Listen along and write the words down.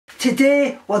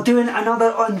Today we're doing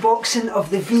another unboxing of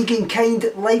the Vegan Kind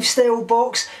lifestyle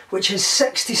box, which has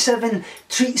 67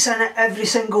 treats in it every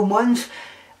single month.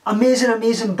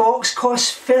 Amazing box,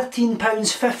 costs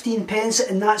 £13.15,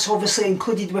 and that's obviously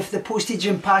included with the postage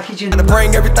and packaging. To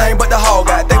bring everything but the hog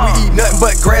out. Think we eat nothing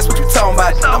but grass, what you talking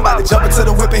about? I'm about to jump into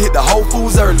the whip and hit the Whole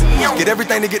Foods early. Get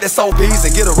everything to get that soul peas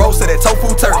and get a roast of that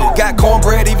tofu turkey. Got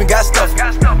cornbread, even got stuffing.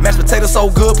 Mashed potatoes so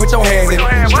good, put your hands in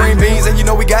it. String beans and you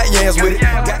know we got yams with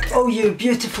it. Oh you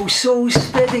beautiful souls,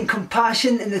 spreading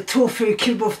compassion in the tofu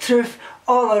cube of truth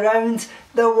all around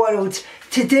the world.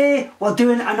 Today we're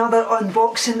doing another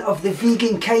unboxing of the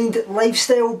Vegan Kind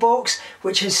lifestyle box,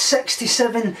 which has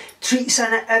 67 treats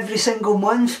in it every single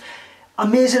month.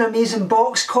 Amazing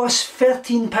box, costs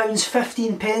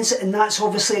 £13.15, and that's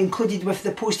obviously included with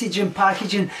the postage and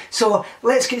packaging. So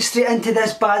let's get straight into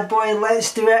this bad boy,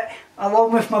 let's do it,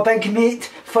 along with my big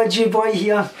mate, Fudgy Boy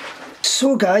here.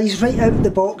 So guys, right out of the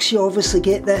box you obviously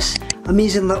get this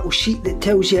amazing little sheet that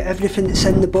tells you everything that's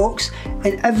in the box,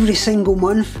 and every single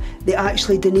month they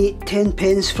actually donate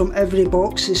 10p from every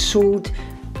box is sold.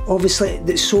 Obviously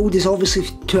that's sold is obviously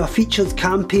to a featured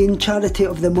campaign. Charity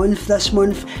of the month this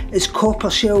month is Copper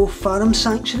Shell Farm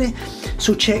Sanctuary,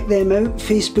 so check them out,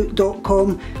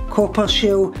 facebook.com Copper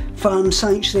Shell Farm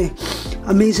Sanctuary.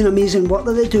 Amazing work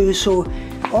that they do. So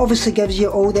obviously gives you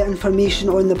all the information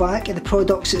on the back of the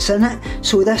products that's in it.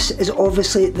 So this is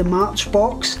obviously the March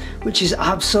box, which is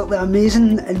absolutely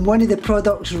amazing, and one of the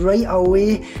products right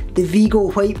away, the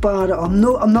Vigo white bar. I'm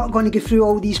not going to go through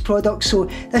all these products, so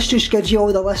this just gives you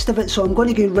all the list of it, so I'm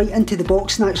going to go right into the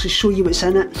box and actually show you what's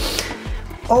in it.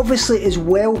 Obviously as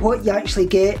well, what you actually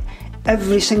get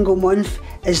every single month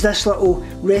is this little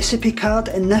recipe card,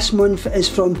 and this month is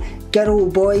from Girl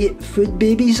Boy Food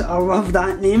Babies. I love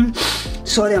that name.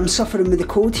 Sorry, I'm suffering with the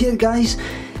cold here guys.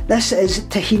 This is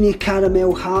tahini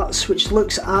caramel hearts, which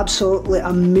looks absolutely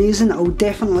amazing. I'll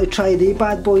definitely try the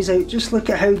bad boys out. Just look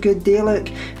at how good they look.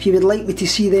 If you would like me to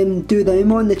see them, do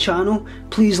them on the channel,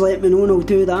 please let me know and I'll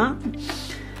do that.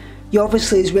 You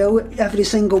obviously as well, every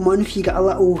single month you get a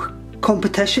little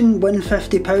competition, win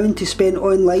 £50 to spend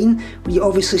online, where you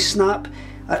obviously snap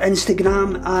our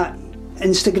Instagram at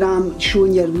Instagram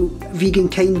showing your Vegan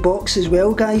Kind box as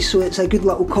well guys, so it's a good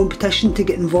little competition to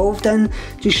get involved in,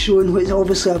 just showing what's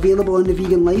obviously available in the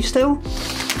vegan lifestyle.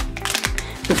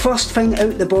 The first thing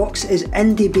out the box is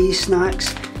indie based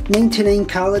snacks, 99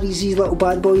 calories these little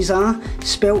bad boys are,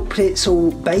 spelt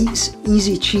pretzel bites,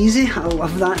 easy cheesy, I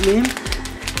love that name.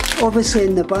 Obviously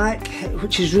in the back,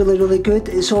 which is really good,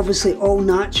 it's obviously all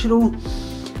natural,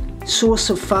 source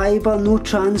of fibre, no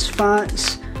trans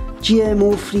fats,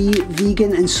 GMO free,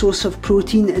 vegan and source of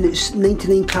protein, and it's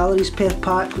 99 calories per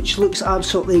pack, which looks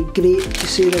absolutely great to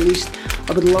say the least.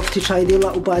 I would love to try the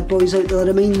little bad boys out. They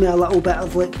remind me a little bit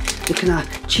of like the kind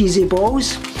of cheesy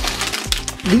balls.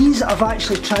 These I've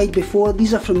actually tried before.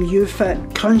 These are from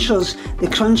UFit Crunchers. They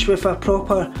crunch with a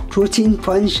proper protein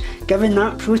punch. Giving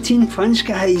that protein punch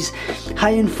guys.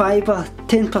 High in fibre,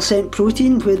 10%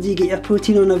 protein. Where do you get your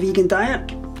protein on a vegan diet?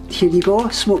 Here you go,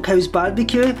 Smokehouse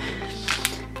Barbecue.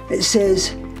 It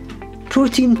says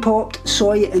protein popped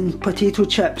soy and potato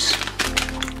chips.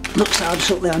 Looks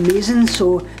absolutely amazing.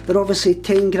 So they're obviously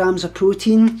 10 grams of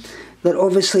protein. They're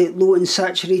obviously low in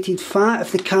saturated fat,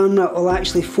 if the camera will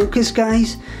actually focus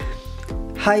guys.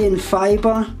 High in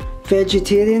fibre,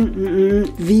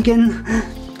 vegetarian, vegan,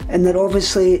 and they're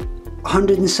obviously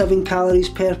 107 calories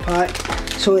per pack.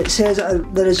 So it says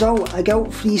the result, a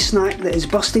guilt-free snack that is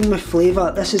bursting with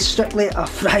flavour. This is strictly a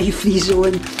fry-free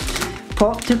zone.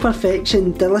 Popped to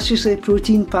perfection, deliciously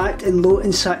protein packed and low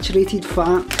in saturated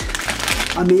fat.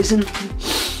 Amazing.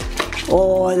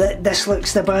 Oh, this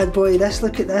looks the bad boy.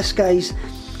 Look at this guys.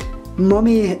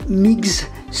 Mummy Meeg's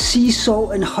Sea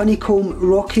Salt and Honeycomb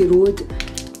Rocky Road,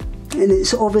 and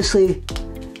it's obviously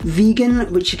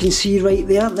vegan, which you can see right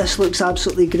there. This looks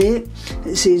absolutely great.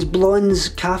 It says Blonde's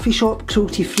Cafe Shop,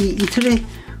 cruelty free eatery,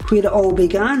 where it all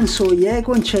began. So yeah,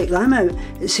 go and check them out.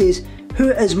 It says, who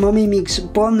is Mummy Meeg's?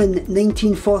 Born in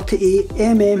 1948,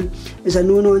 MM is a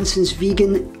no-nonsense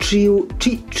vegan treat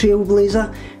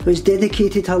trailblazer who has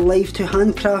dedicated her life to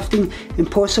handcrafting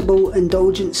impossible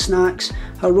indulgent snacks.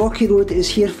 Her Rocky Road is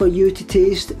here for you to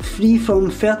taste, free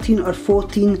from 13 or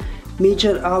 14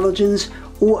 major allergens.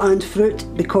 Oh, and fruit,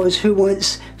 because who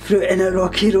wants fruit in a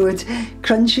Rocky Road?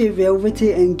 Crunchy,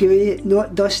 velvety and gooey,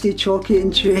 not dusty, chalky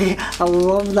and chewy. I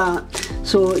love that.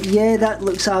 So yeah, that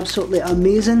looks absolutely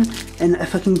amazing. And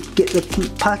if I can get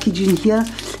the packaging here,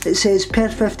 it says per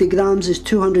 50 grams is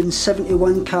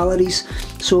 271 calories.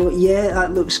 So yeah,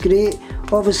 that looks great.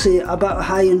 Obviously a bit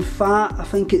high in fat, I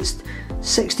think it's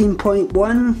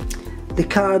 16.1. The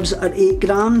carbs are 8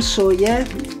 grams, so yeah,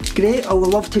 great. I would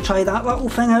love to try that little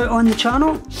thing out on the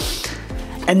channel.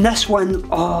 And this one,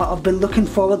 oh, I've been looking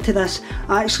forward to this.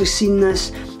 I actually seen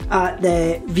this at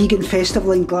the vegan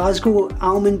festival in Glasgow,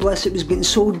 Almond Bliss. It was getting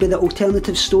sold by the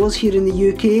alternative stores here in the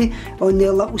UK on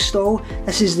their little stall.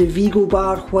 This is the Vigo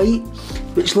Bar White,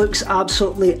 which looks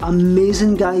absolutely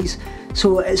amazing, guys.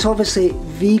 So it's obviously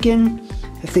vegan.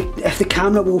 If the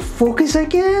camera will focus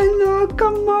again, oh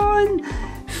come on.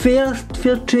 Fair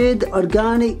trade,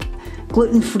 organic,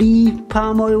 gluten-free,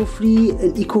 palm oil free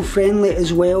and eco-friendly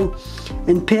as well.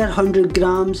 And per 100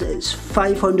 grams it's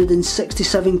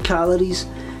 567 calories.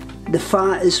 The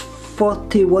fat is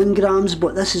 41 grams,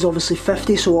 but this is obviously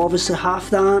 50, so obviously half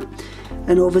that.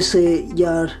 And obviously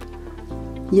your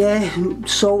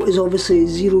salt is obviously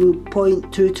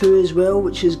 0.22 as well,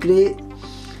 which is great.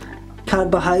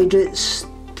 Carbohydrates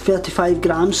 35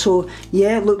 grams, so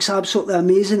yeah, it looks absolutely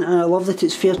amazing, and I love that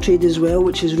it's fair trade as well,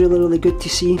 which is really good to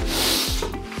see.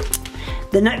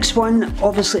 The next one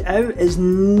obviously out is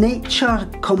Nature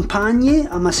Compagnie.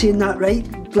 Am I saying that right?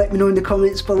 Let me know in the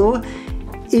comments below.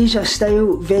 Asia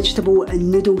style vegetable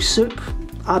and noodle soup,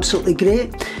 absolutely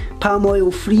great. Palm oil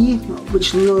free,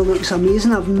 which really looks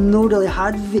amazing. I've not really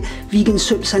had vegan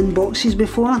soups in boxes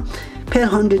before. Per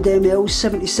 100 ml,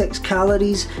 76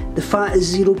 calories. The fat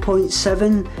is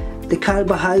 0.7. The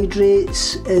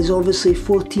carbohydrates is obviously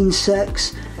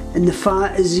 14.6, and the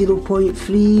fat is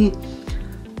 0.3.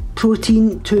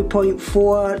 Protein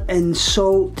 2.4 and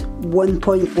salt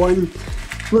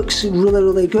 1.1. Looks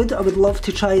really good. I would love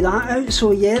to try that out.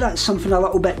 So yeah, that's something a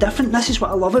little bit different. This is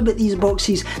what I love about these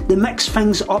boxes. They mix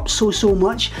things up so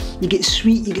much. You get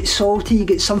sweet, you get salty, you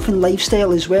get something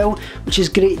lifestyle as well, which is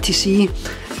great to see.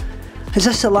 Is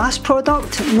this the last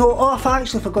product? No, oh, I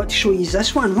actually forgot to show you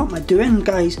this one. What am I doing,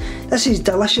 guys? This is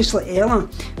Deliciously Ella.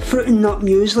 Fruit and nut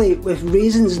muesli with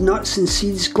raisins, nuts and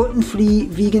seeds. Gluten-free,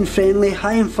 vegan-friendly,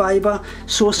 high in fibre,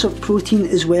 source of protein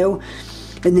as well.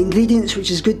 And the ingredients,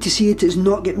 which is good to see, it does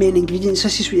not get many ingredients.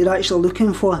 This is what you're actually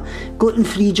looking for.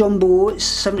 Gluten-free jumbo oats,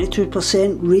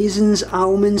 72%. Raisins,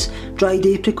 almonds, dried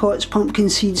apricots, pumpkin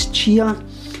seeds, chia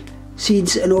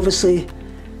seeds, and obviously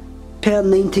per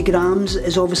 90 grams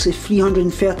is obviously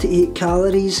 338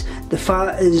 calories. The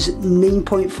fat is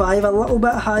 9.5, a little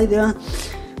bit high there.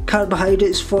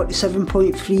 Carbohydrates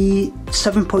 47.3,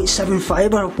 7.7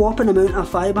 fibre, a whopping amount of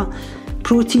fibre.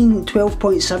 Protein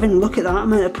 12.7, look at that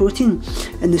amount of protein.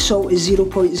 And the salt is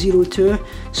 0.02.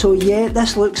 So yeah,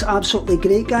 this looks absolutely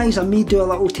great, guys. I may do a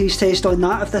little taste test on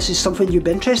that. If this is something you'd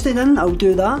be interested in, I'll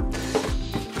do that.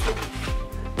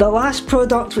 The last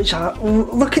product, which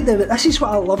look at this is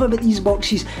what I love about these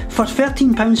boxes. For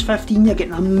 £13.15 you're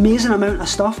getting an amazing amount of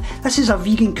stuff. This is a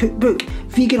vegan cookbook,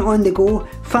 vegan on the go,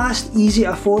 fast, easy,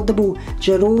 affordable.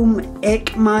 Jerome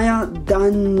Eckmeyer,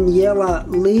 Daniela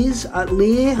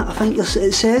Leigh, I think it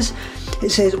says. It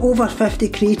says over 50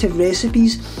 creative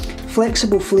recipes,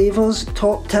 flexible flavours,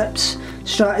 top tips,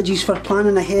 strategies for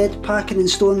planning ahead, packing and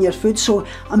storing your food. So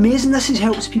amazing. This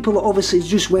helps people that obviously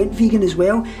just went vegan as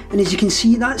well, and as you can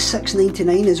see that's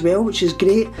 £6.99 as well, which is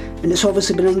great, and it's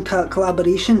obviously been in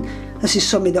collaboration. This is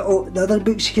some of the other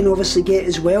books you can obviously get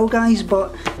as well, guys,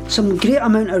 but some great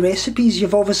amount of recipes.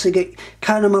 You've obviously got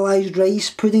caramelised rice,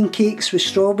 pudding cakes with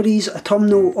strawberries,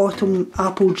 autumnal autumn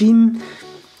apple dream,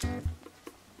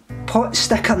 pot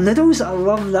sticker noodles, I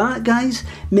love that, guys.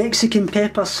 Mexican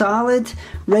pepper salad,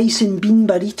 rice and bean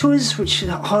burritos, which,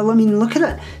 I mean, look at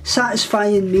it.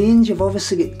 Satisfying mains. You've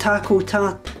obviously got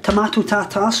tomato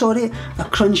tartare, a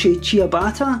crunchy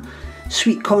ciabatta,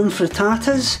 sweet corn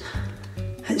frittatas.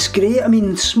 It's great. I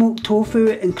mean, smoked tofu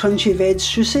and crunchy veg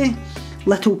sushi,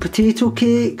 little potato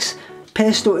cakes,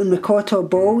 pesto and ricotta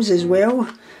balls as well.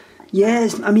 Yeah,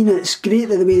 I mean, it's great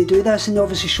the way they do this, and they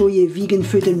obviously show you vegan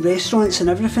food in restaurants and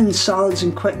everything, salads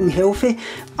and quick and healthy.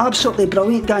 Absolutely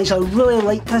brilliant, guys. I really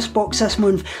like this box this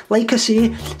month. Like I say,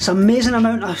 it's an amazing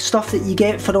amount of stuff that you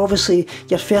get for obviously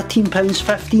your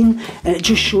 £13.15, and it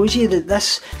just shows you that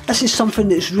this is something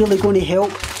that's really going to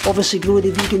help obviously grow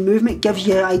the vegan movement, gives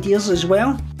you ideas as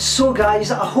well. So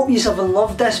guys, I hope you have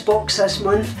loved this box this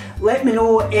month. Let me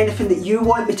know anything that you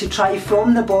want me to try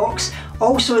from the box.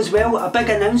 Also as well, a big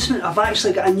announcement, I've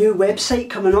actually got a new website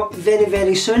coming up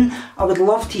very soon. I would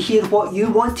love to hear what you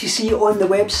want to see on the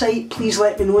website. Please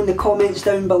let me know in the comments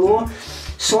down below.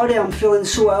 Sorry, I'm feeling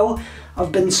so ill.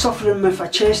 I've been suffering with a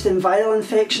chest and viral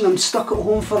infection. I'm stuck at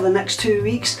home for the next 2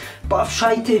 weeks, but I've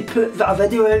tried to put a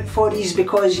video out for these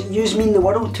because yous mean the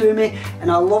world to me,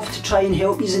 and I love to try and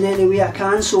help yous in any way I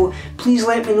can. So please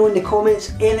let me know in the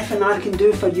comments anything I can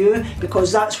do for you,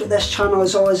 because that's what this channel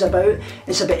is always about.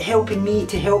 It's about helping me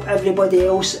to help everybody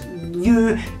else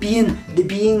you being the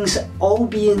beings, all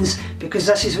beings, because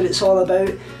this is what it's all about.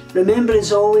 Remember,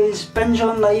 as always, binge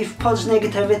on life, purge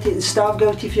negativity and starve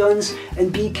guilty feelings,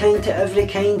 and be kind to every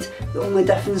kind. The only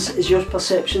difference is your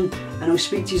perception, and I'll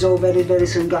speak to you all very, very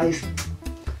soon, guys.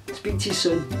 Speak to you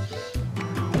soon.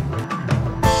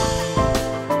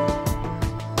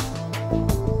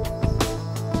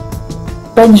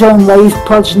 Binge on life,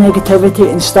 purge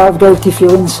negativity and starve guilty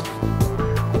feelings.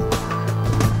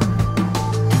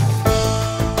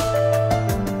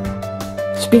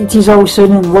 Speak to you all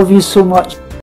soon and love you so much.